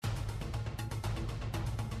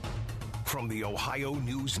From the Ohio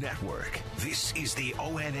News Network, this is the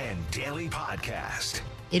ONN Daily Podcast.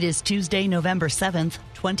 It is Tuesday, November 7th,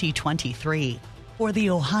 2023. For the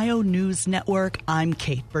Ohio News Network, I'm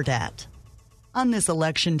Kate Burdett. On this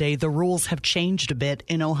election day, the rules have changed a bit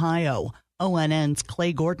in Ohio. ONN's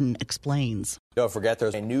Clay Gordon explains. Don't forget,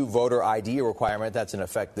 there's a new voter ID requirement that's in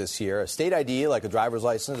effect this year. A state ID like a driver's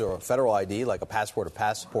license or a federal ID like a passport or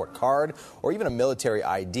passport card or even a military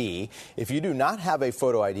ID. If you do not have a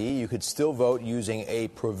photo ID, you could still vote using a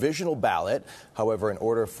provisional ballot. However, in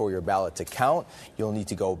order for your ballot to count, you'll need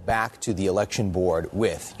to go back to the election board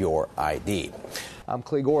with your ID. I'm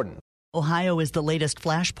Clay Gordon. Ohio is the latest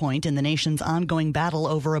flashpoint in the nation's ongoing battle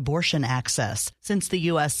over abortion access, since the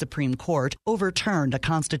U.S. Supreme Court overturned a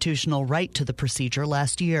constitutional right to the procedure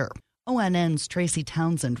last year. ONN's Tracy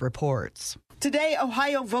Townsend reports. Today,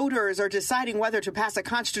 Ohio voters are deciding whether to pass a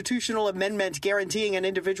constitutional amendment guaranteeing an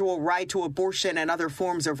individual right to abortion and other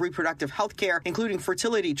forms of reproductive health care, including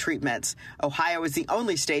fertility treatments. Ohio is the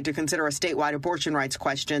only state to consider a statewide abortion rights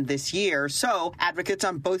question this year, so advocates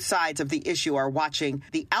on both sides of the issue are watching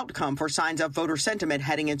the outcome for signs of voter sentiment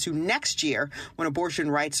heading into next year, when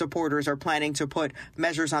abortion rights supporters are planning to put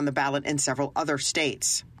measures on the ballot in several other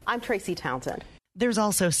states. I'm Tracy Townsend. There's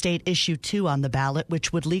also State Issue 2 on the ballot,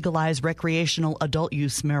 which would legalize recreational adult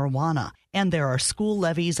use marijuana. And there are school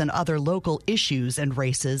levies and other local issues and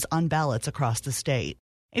races on ballots across the state.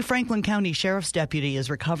 A Franklin County Sheriff's deputy is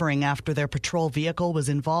recovering after their patrol vehicle was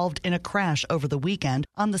involved in a crash over the weekend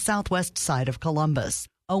on the southwest side of Columbus.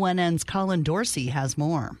 ONN's Colin Dorsey has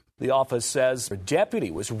more. The office says a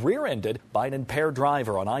deputy was rear-ended by an impaired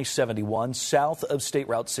driver on I-71 south of State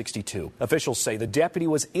Route 62. Officials say the deputy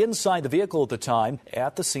was inside the vehicle at the time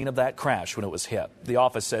at the scene of that crash when it was hit. The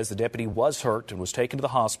office says the deputy was hurt and was taken to the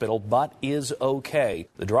hospital but is okay.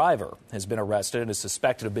 The driver has been arrested and is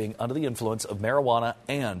suspected of being under the influence of marijuana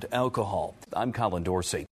and alcohol. I'm Colin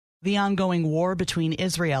Dorsey. The ongoing war between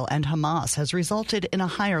Israel and Hamas has resulted in a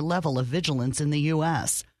higher level of vigilance in the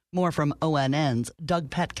U.S. More from ONN's Doug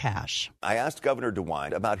Petcash. I asked Governor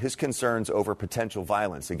DeWine about his concerns over potential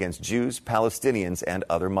violence against Jews, Palestinians, and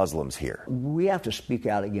other Muslims here. We have to speak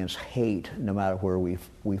out against hate no matter where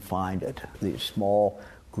we find it. These small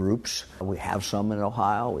groups, we have some in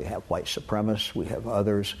Ohio, we have white supremacists, we have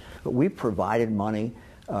others. But we provided money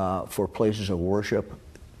for places of worship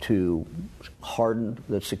to harden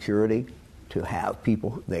the security, to have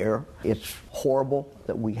people there. It's horrible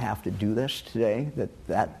that we have to do this today,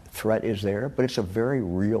 that threat is there, but it's a very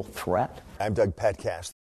real threat. I'm Doug Petcash.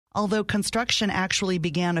 Although construction actually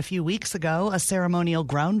began a few weeks ago, a ceremonial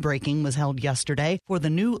groundbreaking was held yesterday for the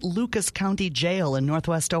new Lucas County Jail in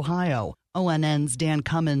Northwest Ohio. ONN's Dan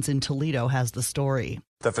Cummins in Toledo has the story.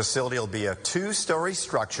 The facility will be a two-story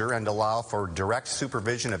structure and allow for direct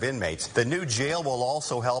supervision of inmates. The new jail will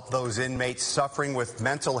also help those inmates suffering with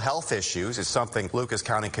mental health issues. It's something Lucas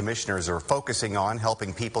County commissioners are focusing on,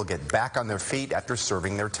 helping people get back on their feet after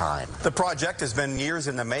serving their time. The project has been years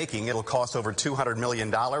in the making. It'll cost over $200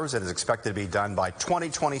 million and is expected to be done by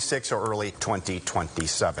 2026 or early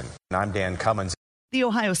 2027. And I'm Dan Cummins. The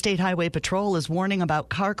Ohio State Highway Patrol is warning about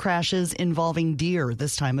car crashes involving deer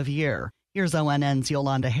this time of year. Here's ONN's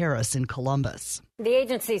Yolanda Harris in Columbus. The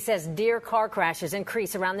agency says deer car crashes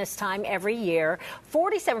increase around this time every year.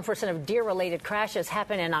 47% of deer-related crashes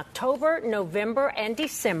happen in October, November, and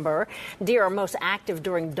December. Deer are most active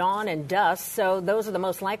during dawn and dusk, so those are the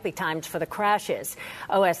most likely times for the crashes.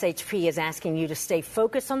 OSHP is asking you to stay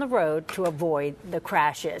focused on the road to avoid the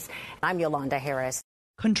crashes. I'm Yolanda Harris.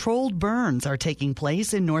 Controlled burns are taking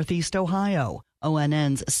place in Northeast Ohio.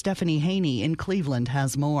 ONN's Stephanie Haney in Cleveland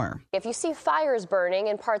has more. If you see fires burning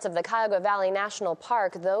in parts of the Cuyahoga Valley National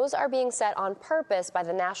Park, those are being set on purpose by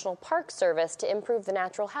the National Park Service to improve the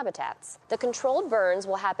natural habitats. The controlled burns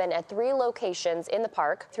will happen at 3 locations in the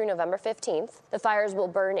park through November 15th. The fires will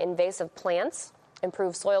burn invasive plants,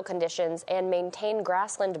 improve soil conditions, and maintain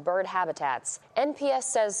grassland bird habitats. NPS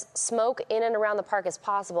says smoke in and around the park is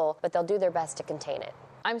possible, but they'll do their best to contain it.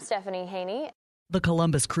 I'm Stephanie Haney. The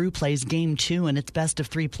Columbus Crew plays Game 2 in its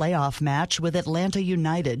best-of-3 playoff match with Atlanta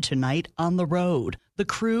United tonight on the road. The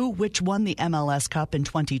Crew, which won the MLS Cup in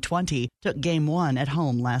 2020, took Game 1 at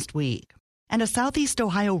home last week. And a Southeast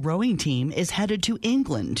Ohio rowing team is headed to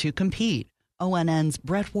England to compete. ONN's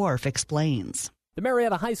Brett Wharf explains. The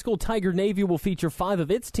Marietta High School Tiger Navy will feature 5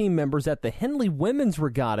 of its team members at the Henley Women's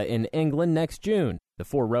Regatta in England next June. The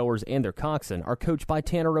 4 rowers and their coxswain are coached by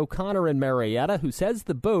Tanner O'Connor in Marietta, who says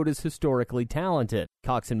the boat is historically talented.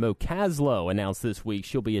 Coxswain Mo Caslow announced this week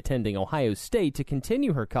she'll be attending Ohio State to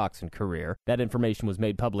continue her coxswain career. That information was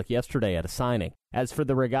made public yesterday at a signing. As for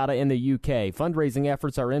the regatta in the UK, fundraising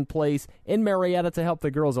efforts are in place in Marietta to help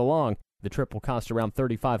the girls along. The trip will cost around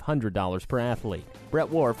 $3,500 per athlete. Brett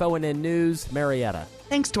Wharf, ONN News, Marietta.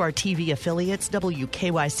 Thanks to our TV affiliates,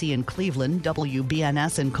 WKYC in Cleveland,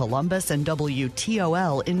 WBNS in Columbus, and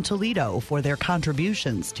WTOL in Toledo for their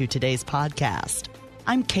contributions to today's podcast.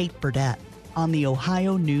 I'm Kate Burdett on the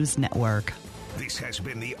Ohio News Network. This has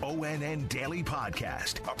been the ONN Daily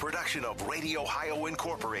Podcast, a production of Radio Ohio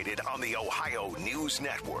Incorporated on the Ohio News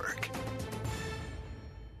Network.